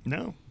book.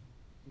 No.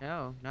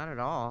 No, not at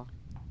all.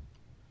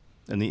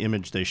 And the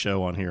image they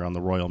show on here on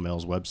the Royal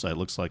Mail's website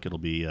looks like it'll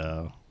be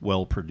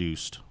well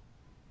produced.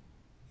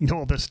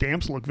 No, the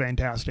stamps look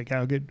fantastic.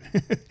 How good.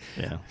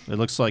 Yeah, it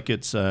looks like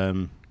it's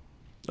a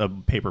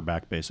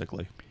paperback,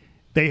 basically.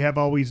 They have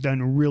always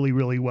done really,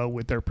 really well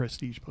with their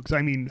prestige books.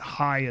 I mean,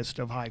 highest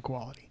of high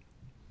quality.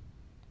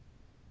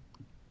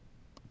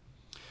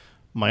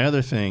 My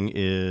other thing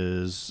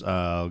is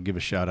I'll give a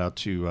shout out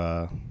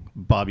to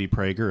Bobby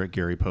Prager at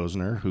Gary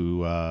Posner, who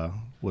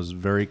was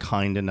very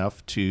kind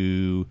enough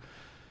to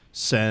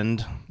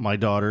send my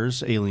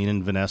daughters, Aileen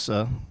and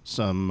Vanessa,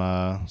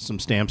 some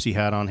stamps he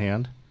had on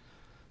hand.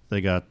 They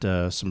got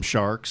some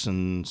sharks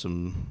and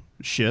some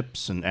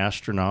ships and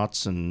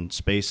astronauts and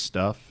space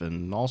stuff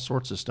and all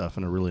sorts of stuff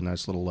in a really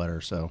nice little letter.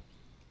 So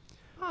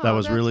that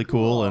was really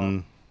cool.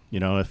 And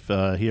if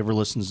he ever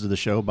listens to the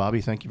show,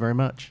 Bobby, thank you very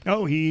much.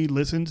 Oh, he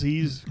listens.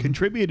 He's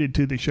contributed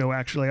to the show,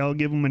 actually. I'll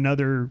give him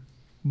another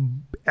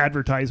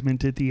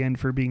advertisement at the end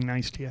for being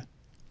nice to you.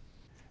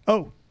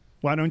 Oh,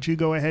 why don't you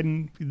go ahead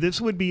and...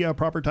 This would be a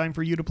proper time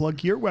for you to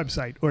plug your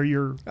website or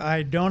your...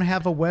 I don't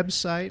have a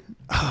website.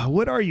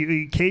 What are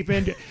you,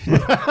 caveman?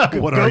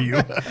 What are you?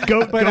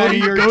 Go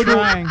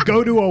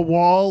to a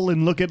wall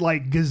and look at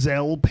like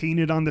gazelle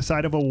painted on the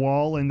side of a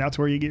wall, and that's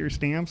where you get your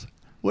stamps.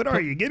 What are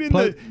you? Get in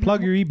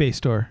plug your eBay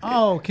store.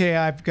 Oh, okay.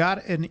 I've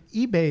got an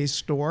eBay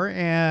store,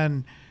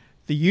 and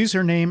the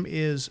username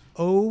is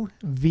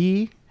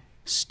OV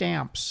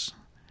Stamps.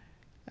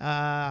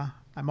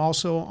 I'm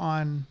also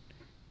on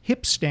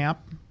Hipstamp,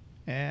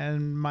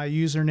 and my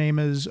username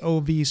is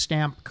OV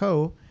Stamp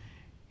Co.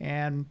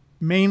 And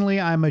mainly,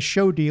 I'm a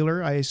show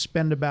dealer. I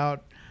spend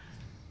about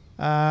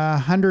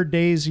 100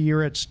 days a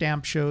year at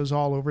stamp shows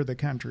all over the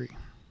country.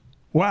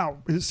 Wow.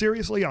 Is it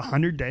seriously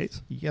 100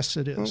 days? Yes,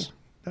 it is. Oh.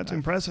 That's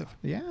impressive.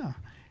 Yeah.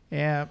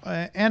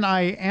 And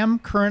I am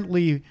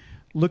currently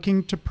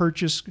looking to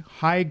purchase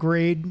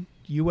high-grade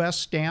U.S.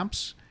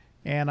 stamps,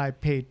 and I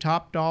pay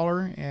top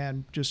dollar,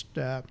 and just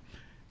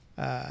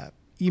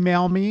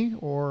email me,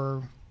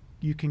 or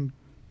you can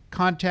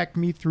contact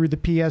me through the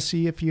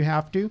PSE if you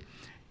have to,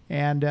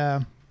 and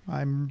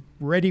I'm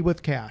ready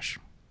with cash.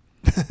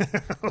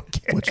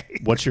 Okay.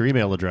 What's your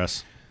email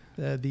address?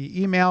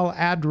 The email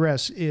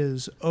address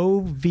is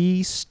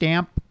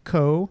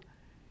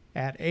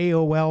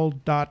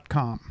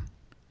ovstampco@aol.com.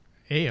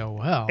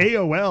 AOL.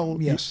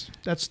 AOL. Yes,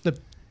 that's the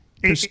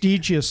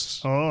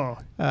prestigious. And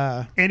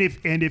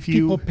if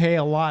you people pay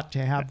a lot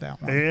to have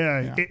that one.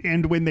 Yeah.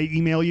 And when they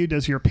email you,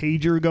 does your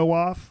pager go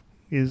off?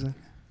 No,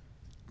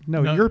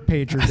 your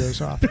pager goes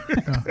off.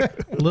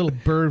 A little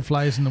bird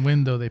flies in the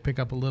window. They pick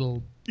up a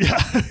little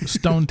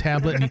stone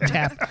tablet, and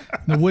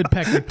the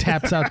woodpecker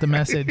taps out the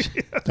message.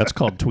 That's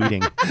called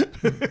tweeting.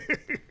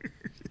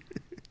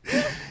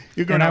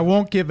 And I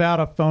won't give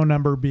out a phone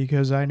number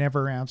because I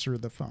never answer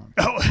the phone.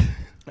 Oh.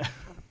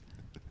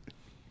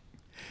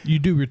 You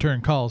do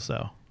return calls,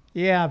 though.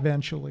 Yeah,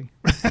 eventually.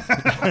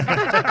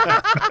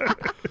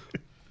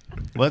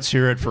 Let's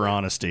hear it for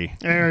honesty.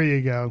 There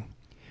you go.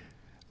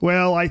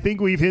 Well, I think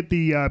we've hit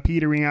the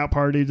petering out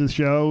part of the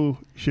show.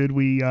 Should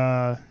we...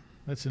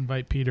 Let's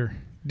invite Peter.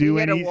 do You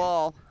hit any? a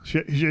wall.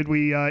 Should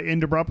we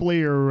end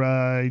abruptly,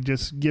 or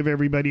just go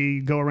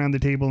around the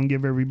table and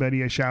give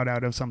everybody a shout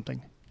out of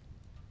something?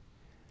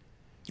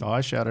 Oh,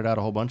 I shouted out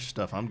a whole bunch of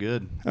stuff. I'm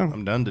good. Oh.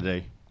 I'm done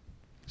today.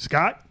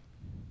 Scott,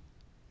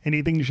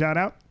 anything to shout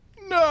out?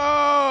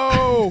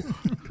 No.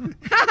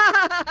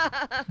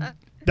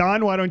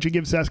 Don, why don't you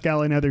give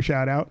Sescal another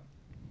shout out?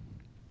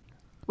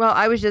 Well,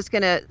 I was just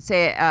going to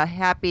say a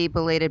happy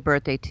belated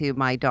birthday to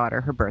my daughter.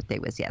 Her birthday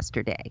was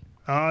yesterday.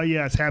 Oh,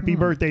 yes. Happy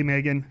birthday,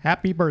 Megan.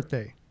 Happy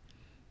birthday.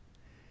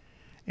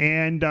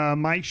 And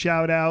my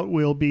shout out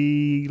will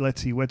be,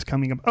 let's see, what's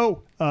coming up.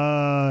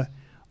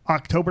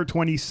 October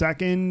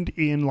 22nd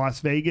in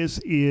Las Vegas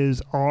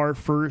is our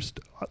first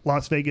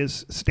Las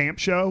Vegas stamp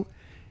show.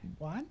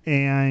 What?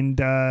 And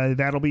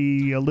that'll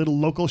be a little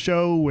local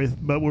show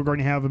but we're going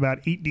to have about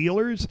 8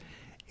 dealers.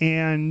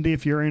 And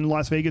if you're in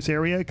Las Vegas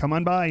area, come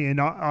on by.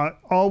 And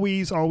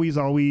always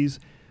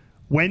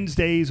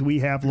Wednesdays we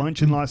have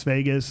lunch in Las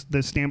Vegas,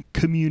 the stamp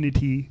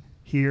community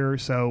here.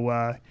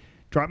 So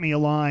drop me a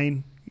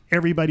line.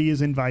 Everybody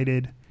is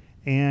invited.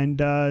 And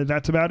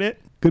that's about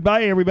it.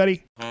 Goodbye,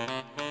 everybody.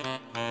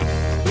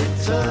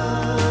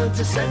 Return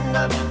to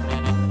sender.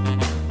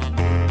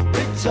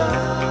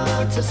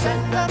 Return to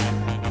sender.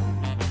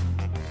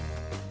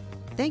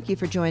 Thank you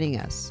for joining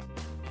us.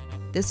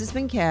 This has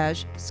been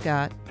Cash,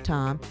 Scott,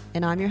 Tom,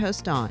 and I'm your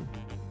host, Dawn.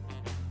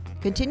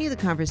 Continue the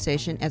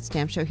conversation at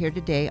Stamp Show Here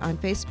Today on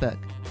Facebook.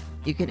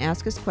 You can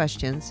ask us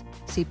questions,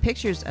 see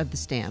pictures of the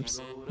stamps,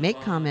 make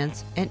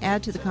comments, and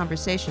add to the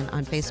conversation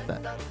on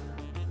Facebook.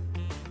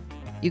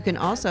 You can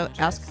also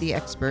ask the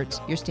experts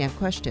your stamp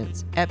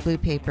questions at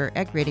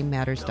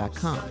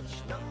bluepaper@gradingmatters.com.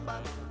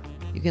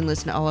 You can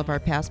listen to all of our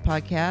past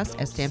podcasts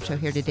at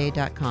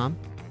stampshowheretoday.com,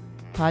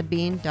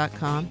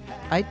 podbean.com,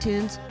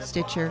 iTunes,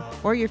 Stitcher,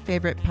 or your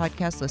favorite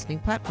podcast listening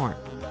platform.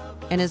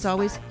 And as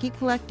always, keep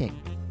collecting.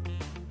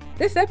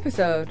 This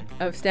episode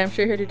of Stamp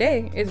Show Here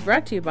Today is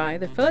brought to you by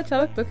the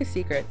Philatelic Book of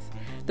Secrets,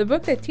 the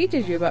book that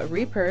teaches you about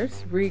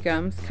repurfs,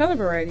 regums, color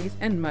varieties,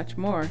 and much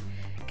more.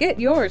 Get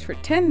yours for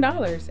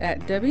 $10 at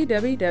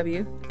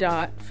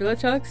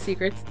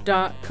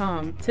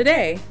www.philatelicsecrets.com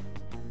today.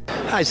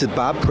 Hi, this is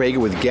Bob Prager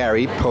with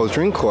Gary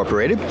Poser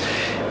Incorporated,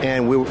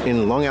 and we're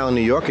in Long Island,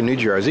 New York, and New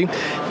Jersey.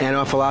 And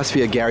our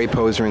philosophy at Gary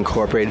Poser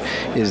Incorporated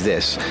is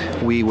this: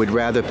 we would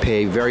rather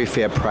pay very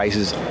fair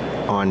prices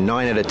on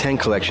 9 out of 10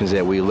 collections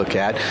that we look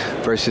at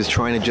versus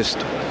trying to just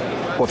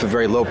offer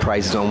very low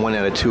prices on 1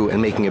 out of 2 and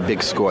making a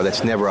big score.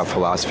 That's never our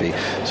philosophy.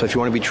 So if you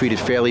want to be treated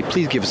fairly,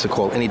 please give us a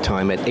call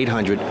anytime at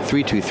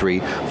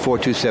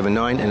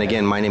 800-323-4279. And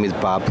again, my name is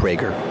Bob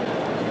Prager.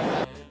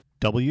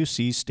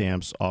 WC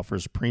Stamps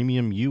offers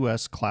premium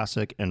U.S.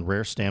 classic and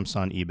rare stamps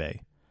on eBay.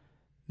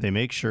 They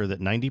make sure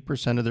that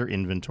 90% of their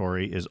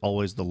inventory is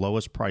always the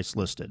lowest price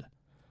listed.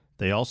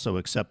 They also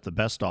accept the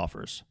best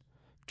offers.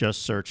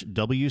 Just search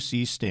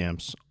WC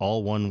Stamps,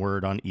 all one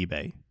word, on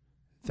eBay.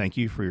 Thank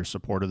you for your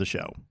support of the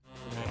show.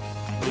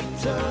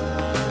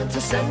 Return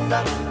to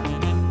sender.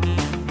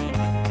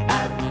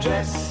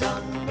 Address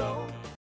on